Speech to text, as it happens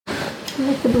I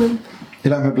like the blue.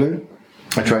 You like my blue?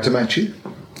 I tried to match you.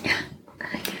 Yeah,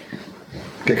 I like it.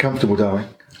 Get comfortable, darling.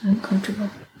 I'm comfortable.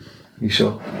 You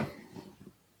sure?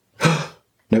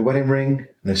 No wedding ring,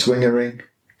 no swinger ring.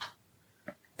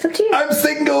 It's up to you. I'm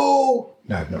single!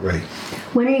 No, not really.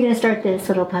 When are you going to start this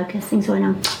little podcast thing so I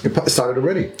know? You started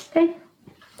already. Okay.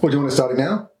 Well, do you want to start it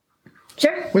now?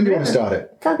 Sure. When do you want to start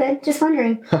it? It's all good. Just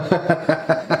wondering.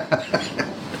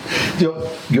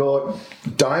 Your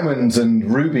diamonds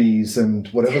and rubies and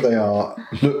whatever they are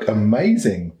look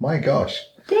amazing. My gosh.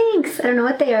 Thanks. I don't know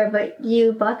what they are, but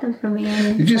you bought them for me.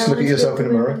 And You just look at yourself in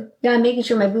the mirror? Yeah, I'm making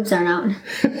sure my boobs aren't out.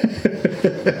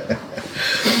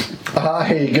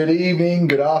 Hi, good evening,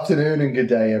 good afternoon, and good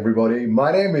day, everybody.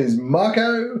 My name is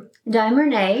Marco. And I'm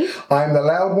Renee. I'm the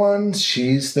loud one,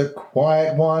 she's the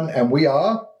quiet one, and we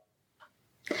are...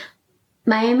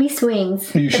 Miami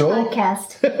Swings. Are you sure?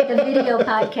 Podcast. The video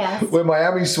podcast. We're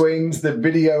Miami Swings, the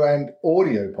video and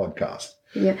audio podcast.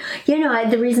 Yeah. You know,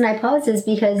 the reason I paused is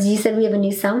because you said we have a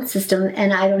new sound system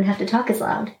and I don't have to talk as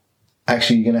loud.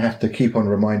 Actually, you're going to have to keep on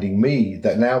reminding me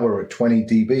that now we're at 20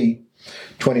 dB,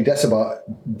 20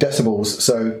 decibels.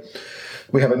 So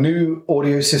we have a new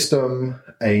audio system,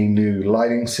 a new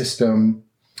lighting system,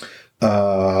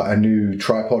 a new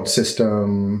tripod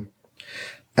system.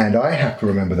 And I have to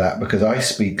remember that because I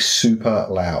speak super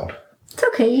loud. It's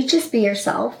okay. You just be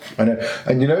yourself. I know.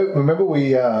 And remember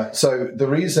so the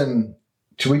reason...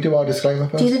 Should we do our disclaimer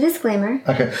first? Do the disclaimer.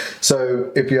 Okay.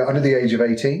 So if you're under the age of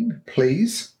 18,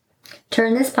 please...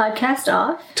 Turn this podcast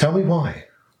off. Tell me why.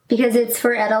 Because it's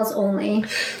for adults only.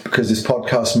 Because this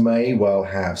podcast may well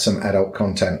have some adult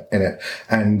content in it.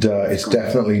 And it's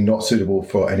definitely not suitable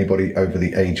for anybody over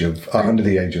the age of... under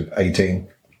the age of 18.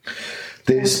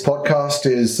 This podcast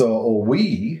is... or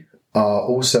we... are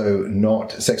also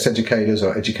not sex educators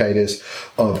or educators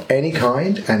of any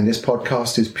kind. And this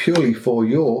podcast is purely for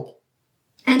your...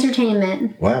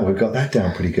 entertainment. Wow, we've got that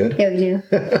down pretty good. Yeah, we do.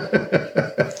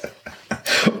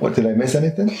 What, did I miss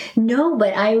anything? No,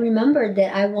 but I remembered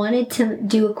that I wanted to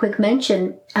do a quick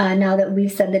mention, now that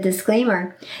we've said the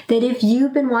disclaimer, that if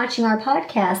you've been watching our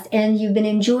podcast and you've been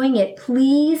enjoying it,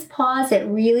 please pause it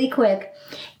really quick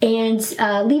and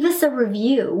leave us a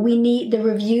review. The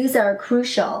reviews are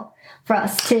crucial for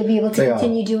us to be able to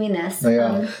continue doing this. They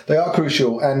are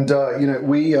crucial. And,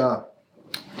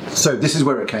 so this is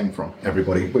where it came from,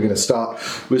 everybody. We're going to start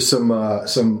with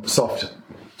some soft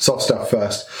stuff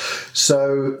first.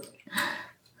 So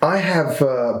I have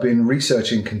been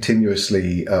researching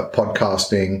continuously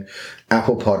podcasting,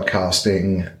 Apple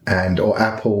podcasting, or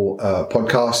Apple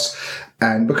podcasts.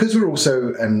 And because we're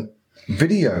also a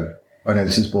video, I know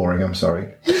this is boring, I'm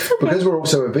sorry. Because we're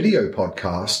also a video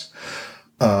podcast,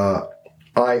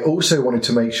 I also wanted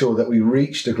to make sure that we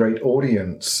reached a great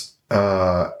audience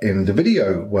in the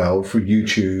video world for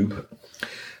YouTube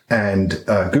and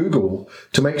Google,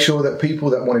 to make sure that people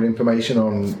that wanted information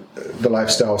on the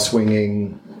lifestyle,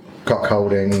 swinging,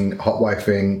 cockholding, hot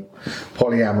wifing,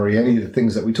 polyamory, any of the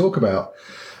things that we talk about,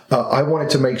 I wanted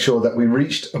to make sure that we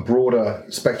reached a broader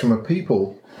spectrum of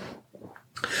people.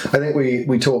 I think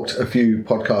we talked a few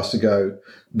podcasts ago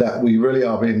that we really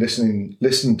are being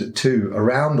listened to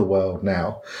around the world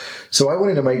now. So I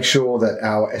wanted to make sure that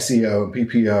our SEO and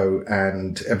PPO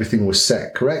and everything was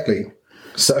set correctly.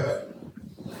 So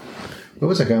where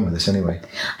was I going with this anyway?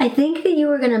 I think that you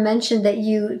were going to mention that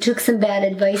you took some bad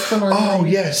advice from online. Oh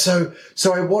yeah, so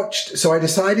I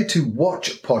decided to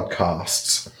watch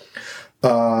podcasts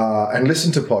and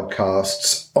listen to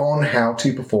podcasts on how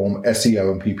to perform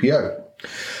SEO and PPO.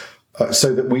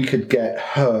 So that we could get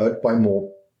heard by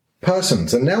more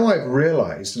persons. And now I've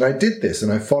realized, and I did this,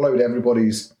 and I followed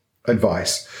everybody's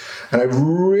advice, and I've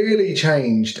really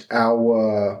changed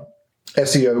our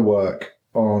SEO work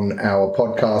on our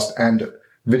podcast and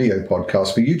video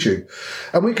podcast for YouTube.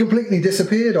 And we completely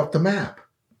disappeared off the map.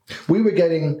 We were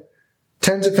getting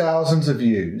tens of thousands of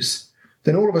views.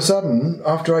 Then all of a sudden,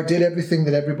 after I did everything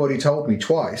that everybody told me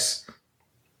twice,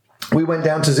 we went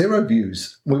down to 0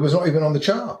 views. We was not even on the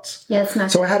charts. Yeah, it's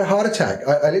not. So I had a heart attack.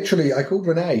 I called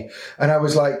Renee and I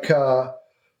was like, oh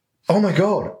my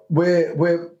God, we've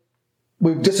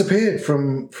disappeared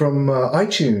from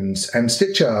iTunes and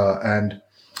Stitcher and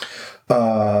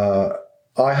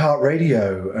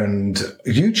iHeartRadio and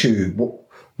YouTube.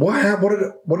 What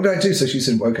did I do? So she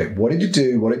said, okay, what did you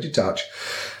do? What did you touch?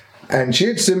 And she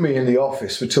had seen me in the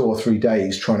office for 2 or 3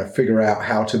 days trying to figure out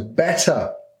how to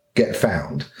better get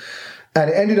found. And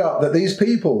it ended up that these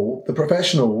people, the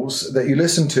professionals that you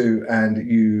listen to and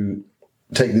you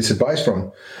take this advice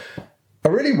from,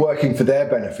 are really working for their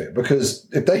benefit, because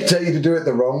if they tell you to do it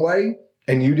the wrong way,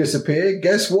 and you disappear,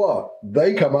 guess what?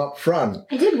 They come up front.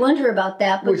 I did wonder about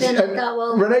that, but then I thought,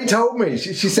 well... Renee told me.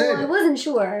 She said... Well, I wasn't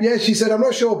sure. Yeah, she said, I'm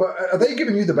not sure, but are they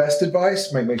giving you the best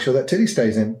advice? Make sure that titty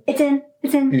stays in. It's in.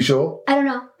 It's in. You sure? I don't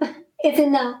know. It's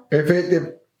in now. If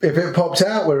it pops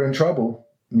out, we're in trouble.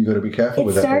 You got to be careful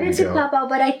with that. It started to pop out,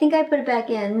 but I think I put it back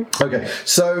in. Okay.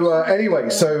 So anyway,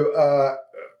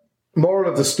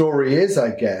 moral of the story is,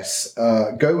 I guess,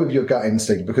 go with your gut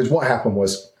instinct, because what happened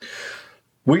was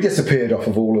we disappeared off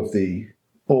of all of the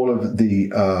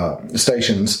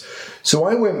stations. So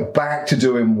I went back to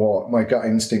doing what my gut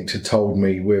instinct had told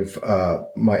me with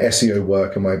my SEO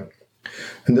work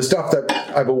and the stuff that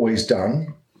I've always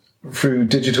done through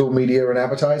digital media and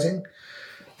advertising.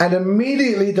 And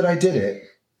immediately that I did it,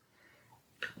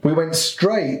 we went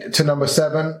straight to number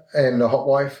 7 in the Hot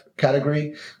Wife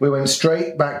category. We went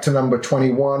straight back to number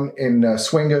 21 in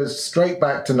Swingers, straight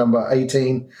back to number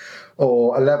 18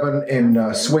 or 11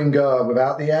 in Swinger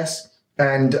without the S.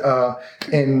 And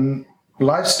in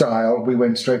Lifestyle, we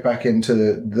went straight back into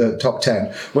the top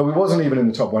 10. Well, we wasn't even in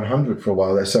the top 100 for a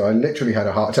while there, so I literally had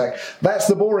a heart attack. That's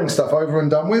the boring stuff over and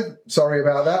done with. Sorry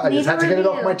about that. I just had to get it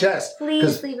off my chest.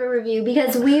 Please leave a review,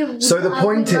 because we love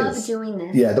doing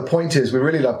this. Yeah, the point is we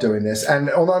really love doing this. And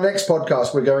on our next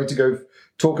podcast, we're going to go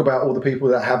talk about all the people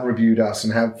that have reviewed us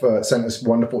and have sent us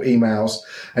wonderful emails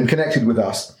and connected with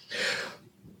us.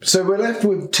 So we're left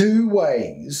with 2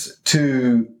 ways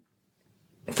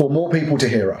for more people to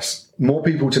hear us, more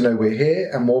people to know we're here,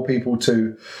 and more people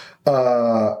to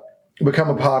become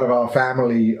a part of our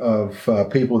family of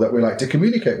people that we like to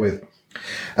communicate with.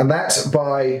 And that's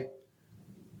by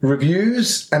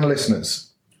reviews and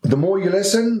listeners. The more you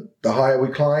listen, the higher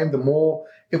we climb. The more,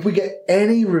 if we get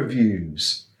any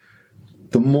reviews,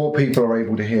 the more people are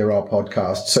able to hear our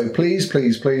podcast. So please,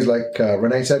 please, please, like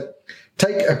Renee said,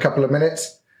 take a couple of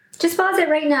minutes. Just pause it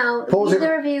right now. Leave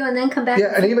the review and then come back.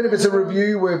 Yeah, and even if it's a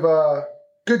review with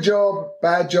good job,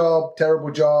 bad job,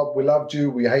 terrible job, we loved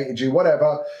you, we hated you,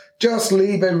 whatever, just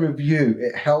leave a review.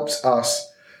 It helps us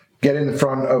get in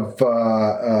front of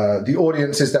the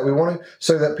audiences that we want to,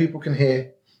 so that people can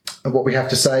hear what we have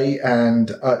to say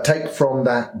and take from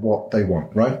that what they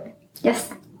want, right?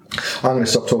 Yes. I'm going to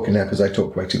stop talking now because I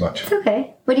talk way too much. It's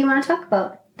okay. What do you want to talk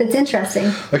about that's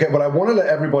interesting? Okay, well, I want to let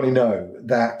everybody know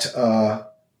that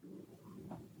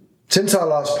since our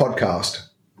last podcast,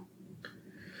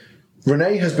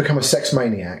 Renee has become a sex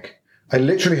maniac. I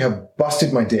literally have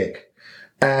busted my dick,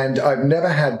 and I've never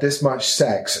had this much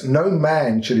sex. No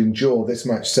man should endure this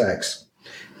much sex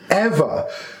ever.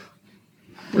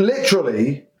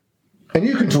 Literally, and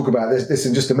you can talk about this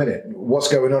in just a minute. What's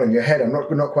going on in your head? I'm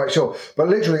not quite sure, but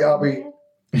literally, I'll be.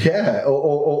 Yeah,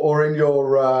 or in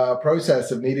your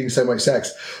process of needing so much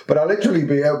sex. But I'll literally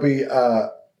be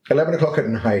 11 o'clock at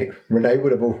night, Renee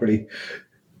would have already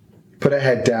put her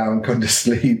head down, gone to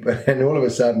sleep, and then all of a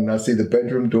sudden I see the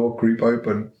bedroom door creep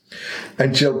open,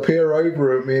 and she'll peer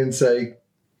over at me and say,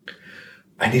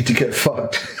 I need to get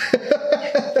fucked.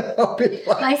 I'll be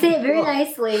like, I say it very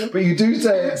nicely. But you do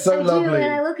say it so lovely. I do,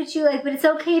 and I look at you like, but it's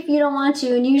okay if you don't want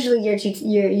to, and usually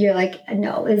you're like,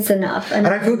 no, it's enough. And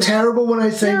I feel terrible when I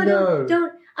say no.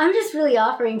 Don't. I'm just really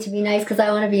offering to be nice because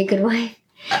I want to be a good wife.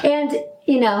 And,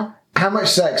 How much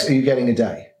sex are you getting a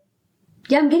day?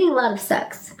 Yeah, I'm getting a lot of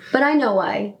sex, but I know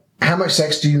why. How much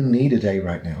sex do you need a day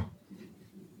right now?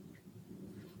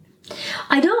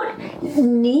 I don't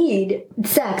need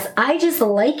sex. I just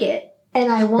like it,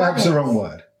 and I want That's it. the wrong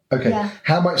word. Okay. Yeah.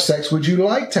 How much sex would you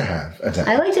like to have a day?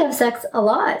 I like to have sex a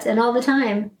lot and all the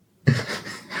time.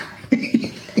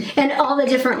 And all the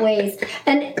different ways.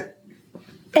 And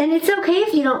it's okay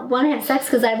if you don't want to have sex,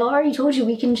 because I've already told you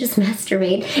we can just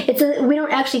masturbate. We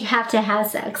don't actually have to have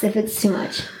sex if it's too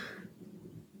much.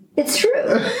 It's true.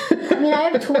 I mean, I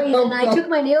have toys, and I took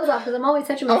my nails off because I'm always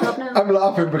touching myself now. I'm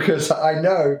laughing because I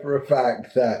know for a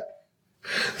fact that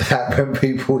when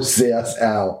people see us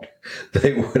out,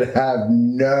 they would have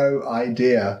no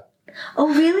idea.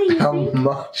 Oh, really? How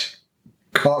much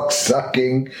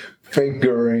cock-sucking,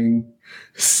 fingering,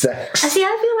 sex. See,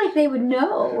 I feel like they would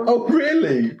know. Oh,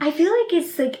 really? I feel like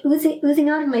it's like oozing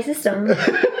out of my system.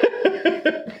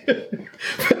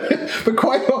 But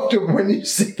quite often when you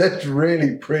see those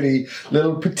really pretty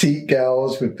little petite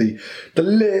girls with the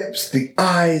lips, the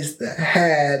eyes, the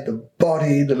hair, the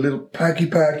body, the little perky,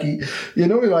 you're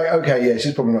normally like, okay, yeah,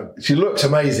 she looks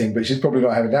amazing, but she's probably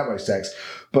not having that much sex.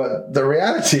 But the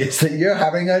reality is that you're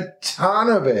having a ton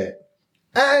of it.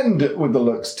 And with the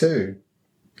looks too.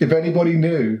 If anybody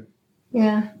knew.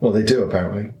 Yeah. Well, they do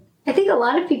apparently. I think a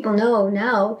lot of people know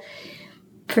now.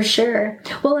 For sure.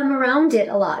 Well, I'm around it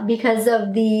a lot because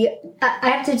of I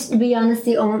have to be honest,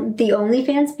 the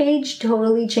OnlyFans page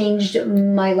totally changed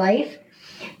my life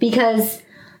because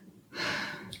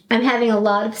I'm having a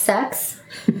lot of sex,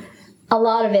 a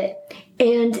lot of it,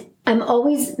 and I'm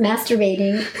always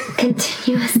masturbating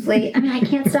continuously. I mean, I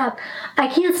can't stop.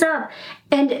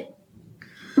 And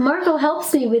Marco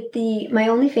helps me with my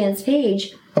OnlyFans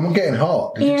page. I'm getting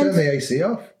hot. Did you turn the AC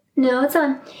off? No, it's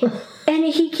on. And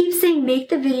he keeps saying, make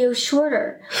the video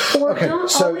shorter. Or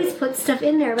don't always put stuff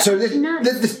in there. But so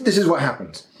this is what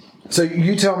happens. So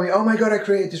you tell me, oh my God, I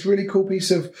created this really cool piece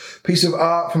of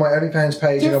art for my OnlyFans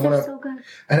page. Yes, and I want so good.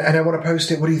 And I want to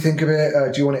post it. What do you think of it?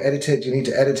 Do you want to edit it? Do you need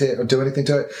to edit it or do anything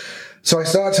to it? So I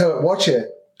start to watch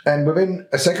it. And within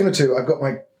a second or two, I've got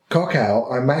my cock out.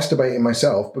 I'm masturbating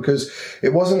myself because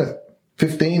it wasn't a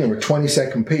 15 or a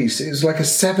 20-second piece. It was like a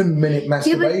 7-minute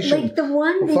masturbation. Yeah, but like the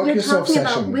one that you're talking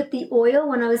about with the oil,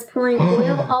 when I was pouring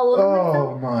oil all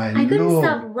over myself, I couldn't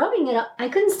stop rubbing it up. I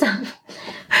couldn't stop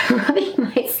rubbing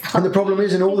myself. And the problem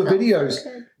is, in all the videos,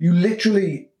 you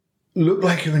literally look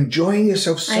like you're enjoying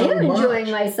yourself so much. I am enjoying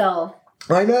myself.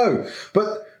 I know.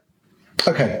 But,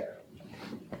 okay.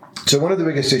 So one of the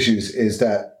biggest issues is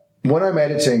that when I'm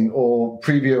editing or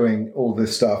previewing all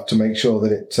this stuff to make sure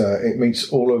that it meets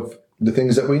all of the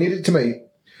things that we needed to meet,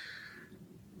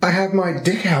 I have my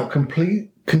dick out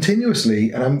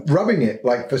continuously and I'm rubbing it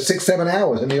like for 6-7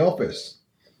 hours in the office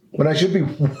when I should be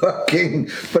working,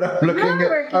 but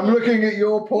I'm looking at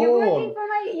your porn.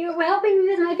 You're helping me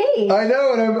with my page. I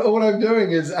know, and what I'm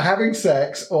doing is having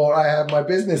sex, or I have my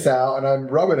business out and I'm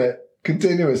rubbing it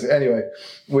continuously. Anyway,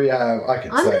 I'm going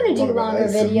to do longer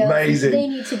videos. Amazing. They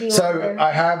need to be longer. So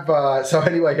I have. So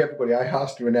anyway, everybody, I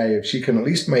asked Renee if she can at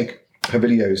least make her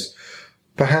videos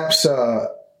perhaps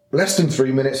less than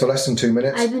 3 minutes or less than 2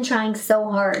 minutes. I've been trying so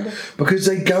hard because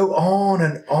they go on,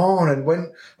 and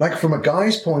when, like, from a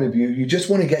guy's point of view, you just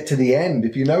want to get to the end.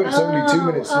 If you know it's only 2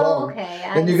 minutes long,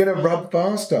 then you're going to rub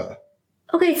faster.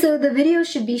 Okay, so the video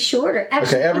should be shorter.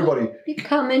 Actually, okay, everybody,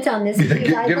 comment on this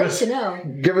because I'd like to know.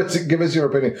 Give us your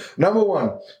opinion. Number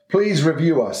one, please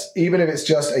review us, even if it's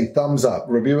just a thumbs up.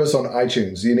 Review us on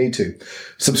iTunes. You need to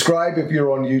subscribe if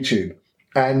you're on YouTube,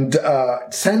 and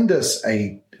send us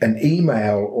an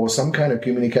email or some kind of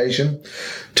communication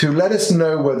to let us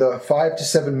know whether 5 to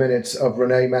 7 minutes of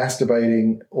Renee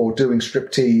masturbating or doing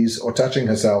striptease or touching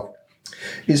herself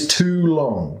is too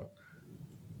long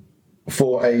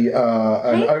for an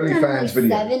OnlyFans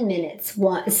video. 7 minutes.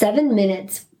 7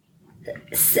 minutes.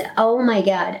 Oh my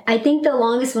God. I think the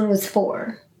longest one was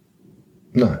 4.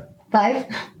 No. 5?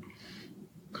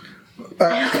 I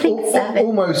don't think 7.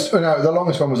 Almost. No, the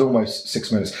longest one was almost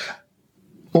 6 minutes.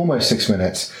 Almost 6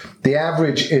 minutes. The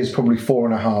average is probably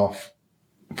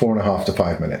 4.5 to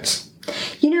 5 minutes.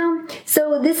 You know,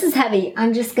 so this is heavy.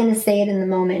 I'm just going to say it in the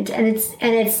moment, and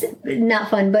it's not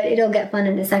fun, but it'll get fun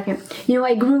in a second. You know,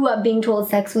 I grew up being told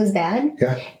sex was bad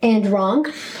and wrong,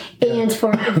 and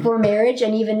for marriage,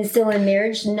 and even still in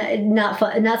marriage, not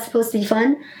fun, not supposed to be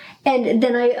fun. And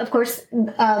then I, of course,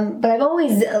 but I've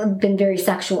always been very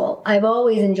sexual. I've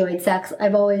always enjoyed sex.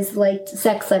 I've always liked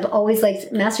sex. I've always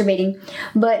liked masturbating.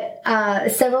 But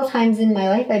several times in my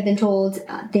life, I've been told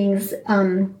things.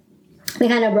 They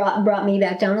kind of brought me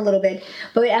back down a little bit.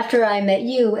 But after I met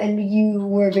you and you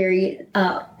were very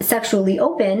sexually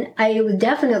open, I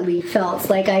definitely felt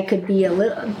like I could be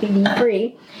be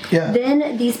free. Yeah.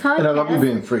 Then these podcasts... And I love you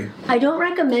being free. I don't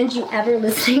recommend you ever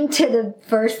listening to the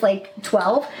first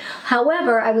 12.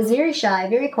 However, I was very shy,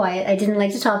 very quiet. I didn't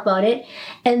like to talk about it.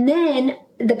 And then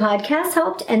the podcast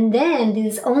helped, and then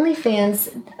these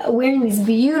OnlyFans wearing these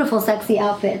beautiful, sexy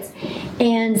outfits.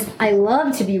 And I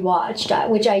love to be watched,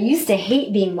 which I used to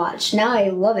hate being watched. Now I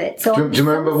love it. So do you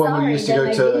remember when we used to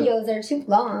go to... videos are too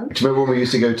long. Do you remember when we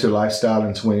used to go to lifestyle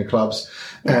and swinger clubs?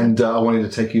 Yeah. And I wanted to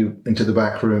take you into the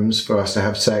back rooms for us to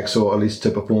have sex, or at least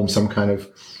to perform some kind of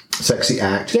sexy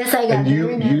act. Yes, I got.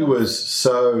 And you was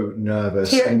so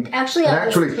nervous. Actually, I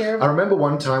was terrible. I remember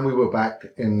one time we were back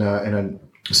in a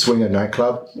swinger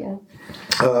nightclub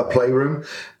playroom,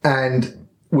 and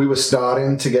we were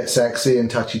starting to get sexy and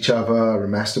touch each other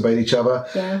and masturbate each other.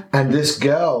 Yeah. And this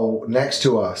girl next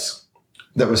to us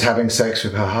that was having sex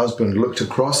with her husband looked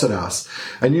across at us,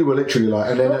 and you were literally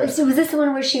like, and then so was this the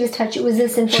one where she was touching? Was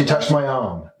this in? She touched my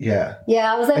arm. Yeah.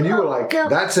 Yeah, I was like, and you were like, no,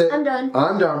 "That's it. I'm done.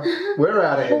 We're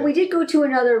out of here." Well, we did go to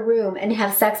another room and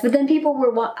have sex, but then people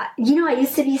were, I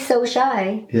used to be so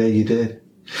shy. Yeah, you did.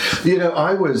 You know,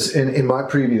 I was in my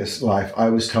previous life, I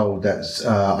was told that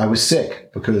I was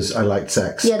sick because I liked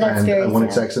sex. Yeah, that's very I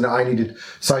wanted sad. sex, and I needed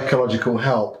psychological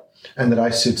help, and that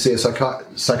I should see a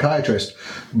psychiatrist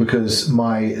because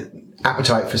my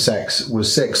appetite for sex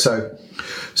was sick. So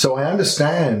I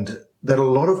understand that a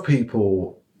lot of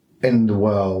people in the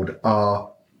world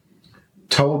are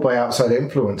told by outside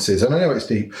influences, and I know it's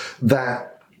deep, that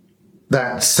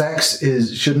sex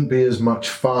shouldn't be as much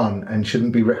fun and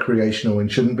shouldn't be recreational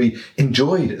and shouldn't be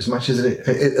enjoyed as much as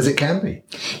it can be.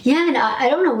 Yeah, and I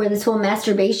don't know where this whole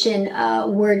masturbation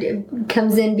word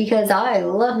comes in, because I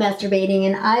love masturbating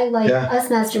and I like us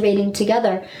masturbating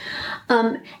together.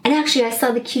 And actually, I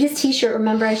saw the cutest T-shirt.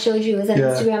 Remember, I showed you it was on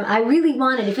Instagram. I really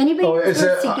wanted. If anybody wants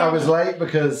to get I was late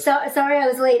because. Sorry, I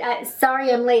was late. Sorry,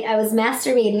 I'm late. I was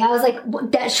masturbating. I was like,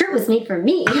 that shirt was made for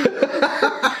me.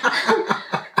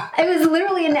 It was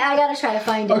literally, and I gotta try to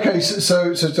find it. Okay,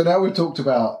 so now we've talked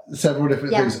about several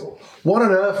different things. What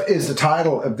on earth is the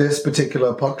title of this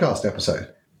particular podcast episode?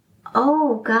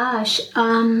 Oh gosh,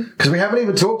 because we haven't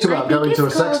even talked about going to a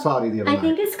sex party the other night. I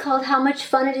think it's called "How Much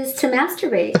Fun It Is to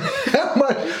Masturbate."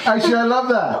 Actually, I love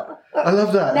that. I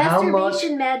love that.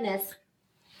 Masturbation madness.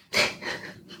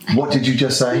 What did you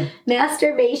just say?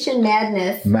 Masturbation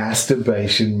madness.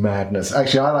 Masturbation madness.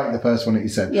 Actually, I like the first one that you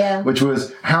said. Yeah. Which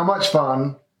was how much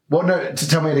fun. What? No,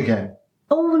 tell me it again.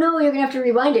 Oh no, you're gonna have to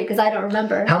rewind it because I don't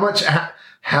remember.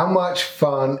 How much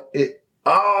fun it.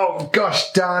 Oh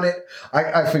gosh, darn it!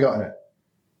 I've forgotten it.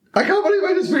 I can't believe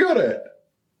I just forgot it.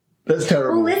 That's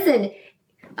terrible. Well, listen,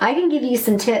 I can give you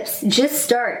some tips. Just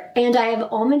start. And I have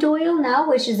almond oil now,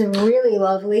 which is really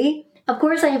lovely. Of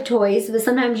course, I have toys, but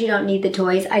sometimes you don't need the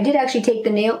toys. I did actually take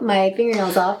my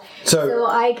fingernails off, so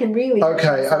I can really.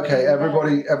 Okay.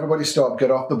 Everybody, stop!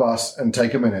 Get off the bus and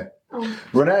take a minute. Oh.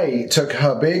 Renee took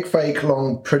her big, fake,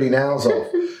 long, pretty nails off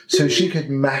so she could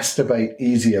masturbate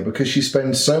easier, because she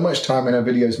spends so much time in her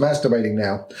videos masturbating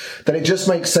now that it just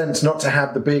makes sense not to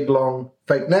have the big, long,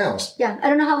 fake nails. Yeah, I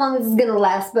don't know how long this is going to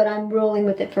last, but I'm rolling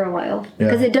with it for a while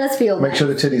because it does feel Make sure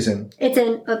the titty's in. It's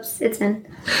in. Oops, it's in.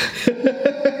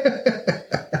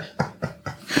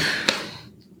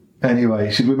 Anyway,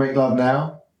 should we make love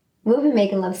now? We'll be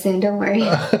making love soon, don't worry.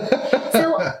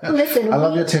 So, listen. I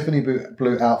love your Tiffany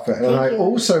blue outfit, and I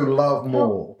also love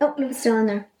more. Oh, it was still in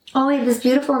there. Oh, we have this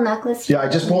beautiful necklace. Yeah, I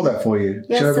just bought that for you.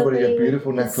 Yeah, show everybody your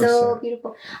beautiful necklace. So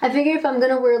beautiful. I figure if I'm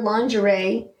going to wear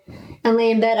lingerie and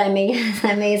lay in bed, I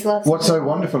may as well. What's so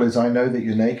wonderful is I know that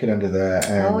you're naked under there,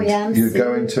 and you're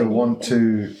going to want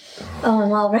to. Oh,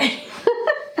 I'm all ready.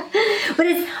 But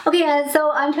it's okay.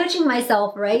 So I'm touching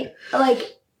myself, right?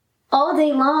 Like all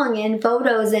day long in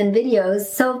photos and videos.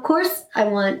 So of course I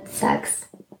want sex.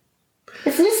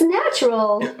 It's just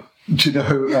natural. Do you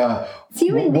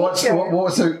know what's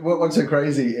so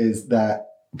crazy is that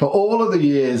for all of the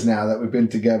years now that we've been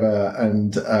together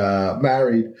and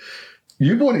married,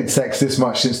 you've wanted sex this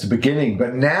much since the beginning,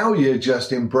 but now you're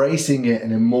just embracing it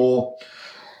in a more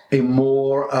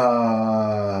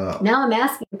now I'm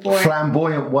asking for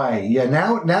flamboyant way. Yeah,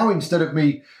 now instead of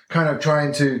me kind of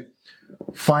trying to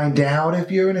find out if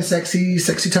you're in a sexy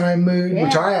time mood,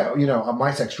 which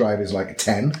my sex drive is like a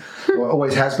 10, or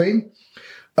always has been.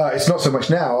 It's not so much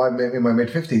now. I'm in my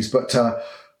mid-50s, but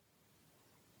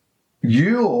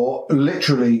you're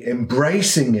literally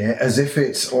embracing it as if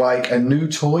it's like a new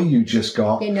toy you just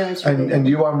got, and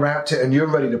you unwrapped it and you're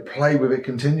ready to play with it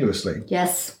continuously.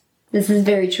 Yes, this is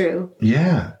very true.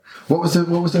 Yeah. What was the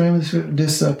name of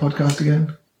this podcast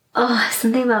again? Oh,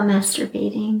 something about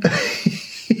masturbating.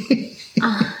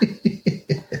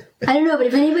 I don't know, but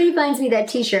if anybody finds me that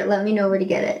T-shirt, let me know where to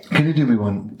get it. Can you do me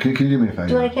one? Can you do me a favor?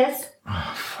 Do you want a kiss?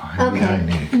 Oh, fine. Okay. Yeah, I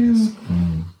need a kiss.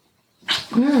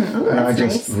 And I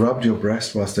just rubbed your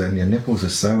breast whilst and your nipples are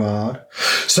so hard.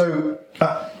 So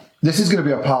this is going to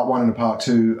be a part 1 and a part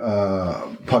 2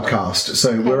 podcast.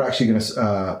 So we're actually going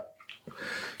to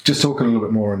just talk a little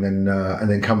bit more and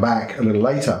then come back a little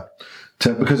later.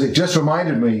 Because it just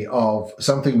reminded me of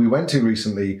something we went to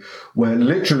recently where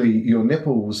literally your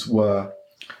nipples were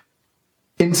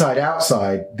inside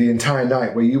outside the entire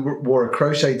night, where you wore a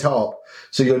crochet top,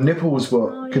 so your nipples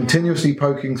were continuously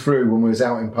poking through when we was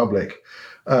out in public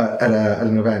at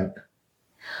an event.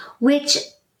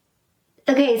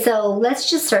 Okay, so let's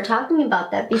just start talking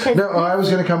about that, because I was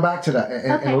going to come back to that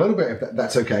in a little bit, if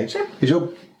that's okay. Sure.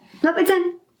 Nope, it's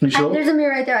in. You sure? There's a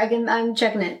mirror right there. I'm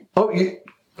checking it. Oh,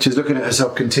 she's looking at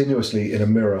herself continuously in a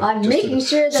mirror. I'm making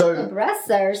sure that the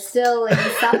breasts are still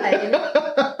inside.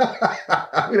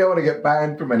 We don't want to get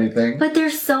banned from anything. But they're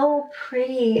so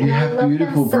pretty. You have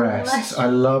beautiful breasts. I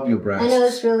love your breasts. I know,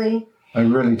 it's really... I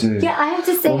really do. Yeah, I have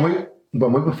to say...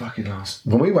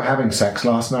 When we were having sex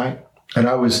last night, and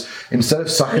I was, instead of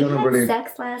sucking on a brilliant...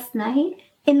 sex last night?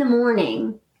 In the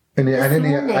morning.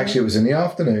 Actually, it was in the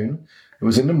afternoon. It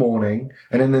was in the morning,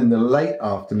 and then in the late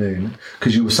afternoon,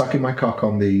 because you were sucking my cock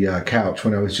on the couch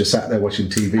when I was just sat there watching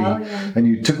TV, and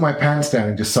you took my pants down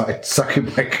and just started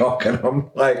sucking my cock, and I'm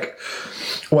like,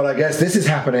 well, I guess this is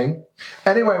happening.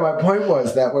 Anyway, my point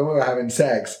was that when we were having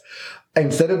sex,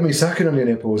 instead of me sucking on your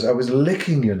nipples, I was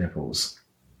licking your nipples,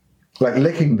 like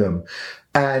licking them.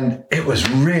 And it was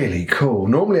really cool.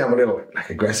 Normally I'm a little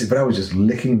aggressive, but I was just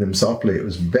licking them softly. It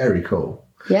was very cool.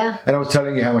 Yeah. And I was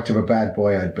telling you how much of a bad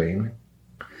boy I'd been.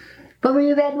 What were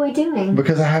you a bad boy doing?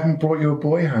 Because I haven't brought you a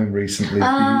boy home recently.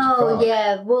 Oh,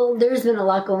 yeah. Well, there's been a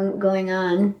lot going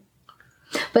on.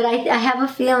 But I have a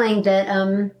feeling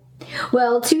that,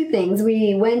 well, two things.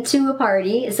 We went to a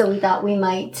party, so we thought we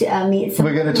might meet some.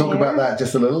 We're going to talk about that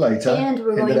just a little later. And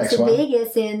we're going to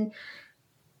Vegas in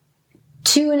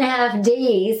 2.5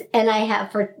 days, and I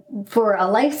have for a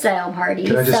lifestyle party.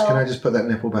 Can I just put that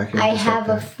nipple back in? I have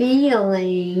a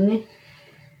feeling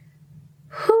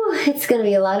it's going to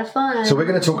be a lot of fun. So we're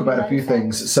going to talk about a few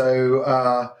things.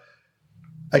 So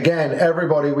again,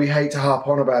 everybody, we hate to harp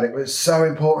on about it, but it's so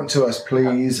important to us.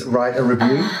 Please write a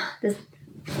review.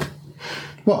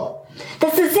 What?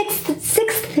 That's the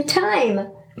sixth time.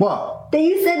 What? That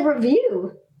you said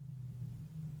review.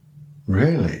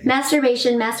 Really?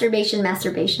 Masturbation. Okay,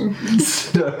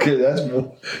 that's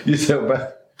more. You said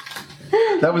bad.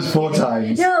 That was 4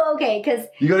 times. No, okay, because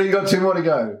you got 2 more to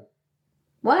go.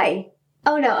 Why?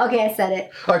 Oh no, okay, I said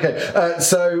it. Okay,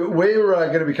 so we're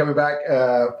going to be coming back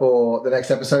for the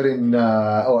next episode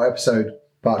or episode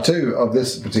part 2 of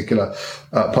this particular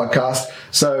podcast.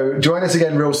 So join us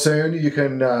again real soon. You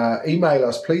can email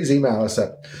us. Please email us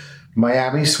at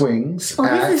Miami Swings. Oh,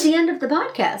 this is the end of the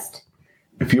podcast.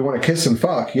 If you want to kiss and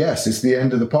fuck, yes, it's the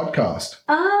end of the podcast.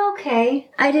 Oh,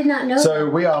 okay. I did not know So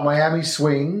we are Miami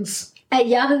Swings. At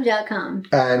yahoo.com.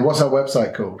 And what's our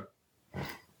website called?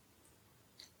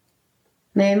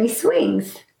 Miami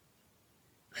Swings.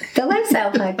 The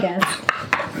Lifestyle Podcast.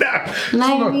 No.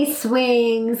 Miami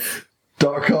Swings.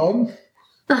 .com.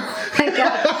 Oh my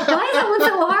God. Why is that one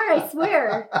so hard? I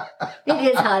swear.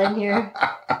 It is hot in here.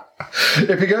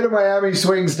 If you go to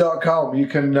miamiswings.com, you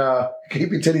can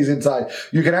keep your titties inside.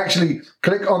 You can actually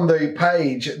click on the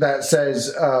page that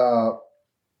says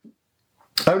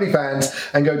OnlyFans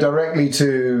and go directly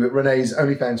to Renee's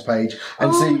OnlyFans page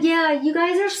and see. Yeah, you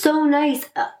guys are so nice.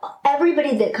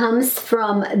 Everybody that comes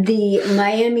from the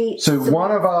Miami. So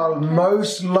one of our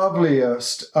most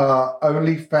loveliest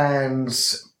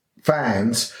OnlyFans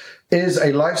fans is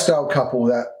a lifestyle couple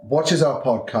that watches our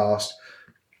podcast.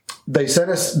 They sent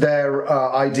us their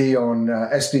ID on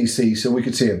SDC so we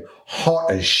could see them. Hot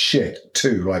as shit,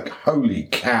 too. Like, holy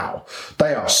cow.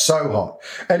 They are so hot.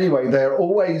 Anyway, they're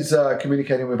always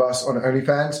communicating with us on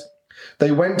OnlyFans.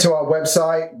 They went to our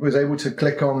website, was able to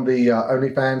click on the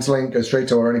OnlyFans link, go straight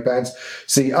to our OnlyFans,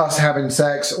 see us having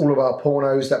sex, all of our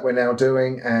pornos that we're now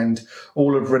doing, and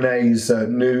all of Renee's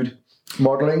nude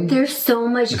modeling. There's so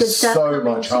much good stuff coming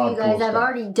much to you guys. I've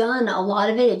already done a lot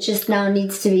of it. It just now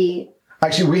needs to be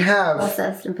actually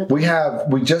processed and put we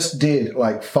just did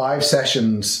like 5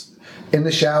 sessions in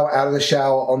the shower, out of the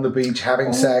shower, on the beach,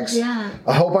 having sex. Yeah.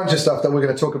 A whole bunch of stuff that we're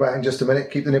going to talk about in just a minute.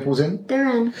 Keep the nipples in. They're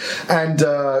in. And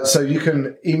so you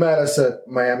can email us at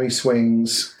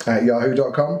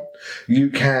miamiswings@yahoo.com.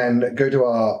 You can go to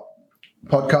our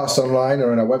podcast online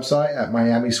or on our website at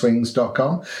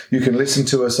miamiswings.com. You can listen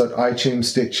to us at iTunes,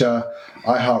 Stitcher,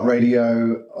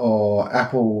 iHeartRadio, or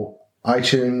Apple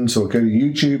iTunes, or go to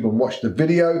YouTube and watch the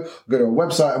video, go to our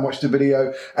website and watch the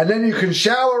video, and then you can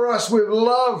shower us with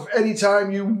love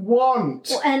anytime you want.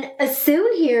 Well, and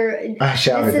soon here... I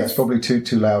shouted, that's probably too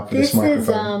loud for this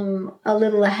microphone. This is a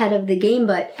little ahead of the game,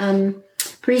 but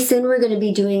pretty soon we're going to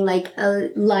be doing like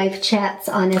live chats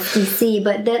on SDC,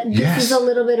 but this is a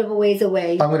little bit of a ways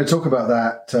away. I'm going to talk about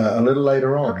that a little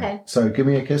later on. Okay. So give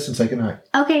me a kiss and say goodnight.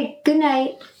 Okay, good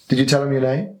night. Did you tell him your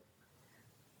name?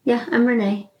 Yeah, I'm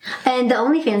Renee. And the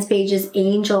OnlyFans page is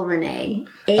Angel Renee.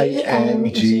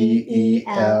 ANGELRANEE.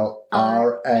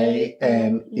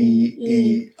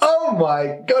 Oh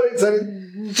my God, it's a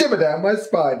shimmer down my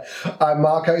spine. I'm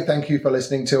Marco. Thank you for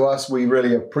listening to us. We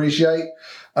really appreciate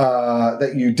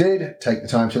that you did take the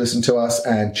time to listen to us,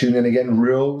 and tune in again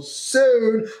real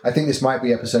soon. I think this might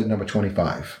be episode number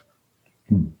 25.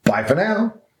 Bye for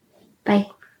now. Bye.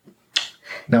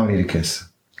 Now I need a kiss.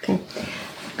 Okay.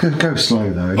 Go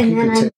slow though. Keep your